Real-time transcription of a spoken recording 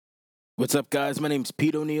What's up, guys? My name's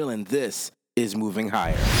Pete O'Neill, and this is Moving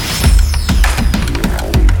Higher.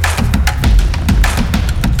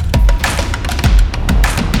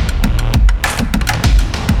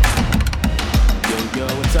 Yo,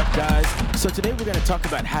 what's up, guys? So today we're going to talk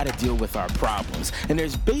about how to deal with our problems. And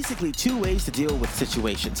there's basically two ways to deal with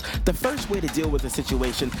situations. The first way to deal with a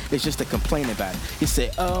situation is just to complain about it. You say,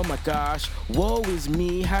 oh my gosh, woe is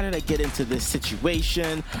me. How did I get into this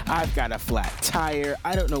situation? I've got a flat tire.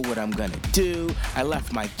 I don't know what I'm going to do. I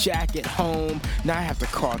left my jacket home. Now I have to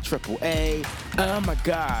call AAA. Oh my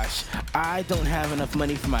gosh, I don't have enough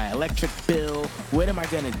money for my electric bill. What am I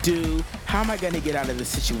going to do? How am I going to get out of this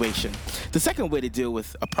situation? The second way to deal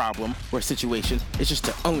with a problem or situation is just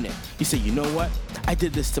to own it. You say, you know what? I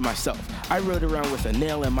did this to myself. I rode around with a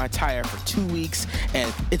nail in my tire for 2 weeks,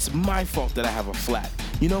 and it's my fault that I have a flat.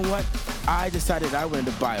 You know what? I decided I wanted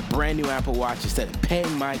to buy a brand new Apple Watch instead of paying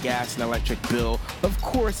my gas and electric bill. Of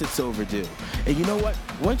course it's overdue. And you know what?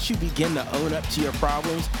 Once you begin to own up to your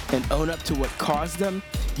problems and own up to what caused them,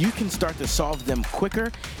 you can start to solve them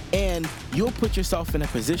quicker, and you'll put yourself in a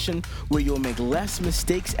position where you'll make less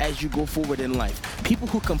mistakes as you go forward in life. People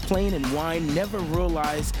who complain and whine never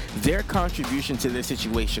realize their contribution to their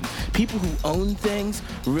situation. People who own things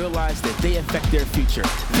realize that they affect their future.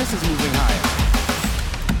 This is Moving Higher.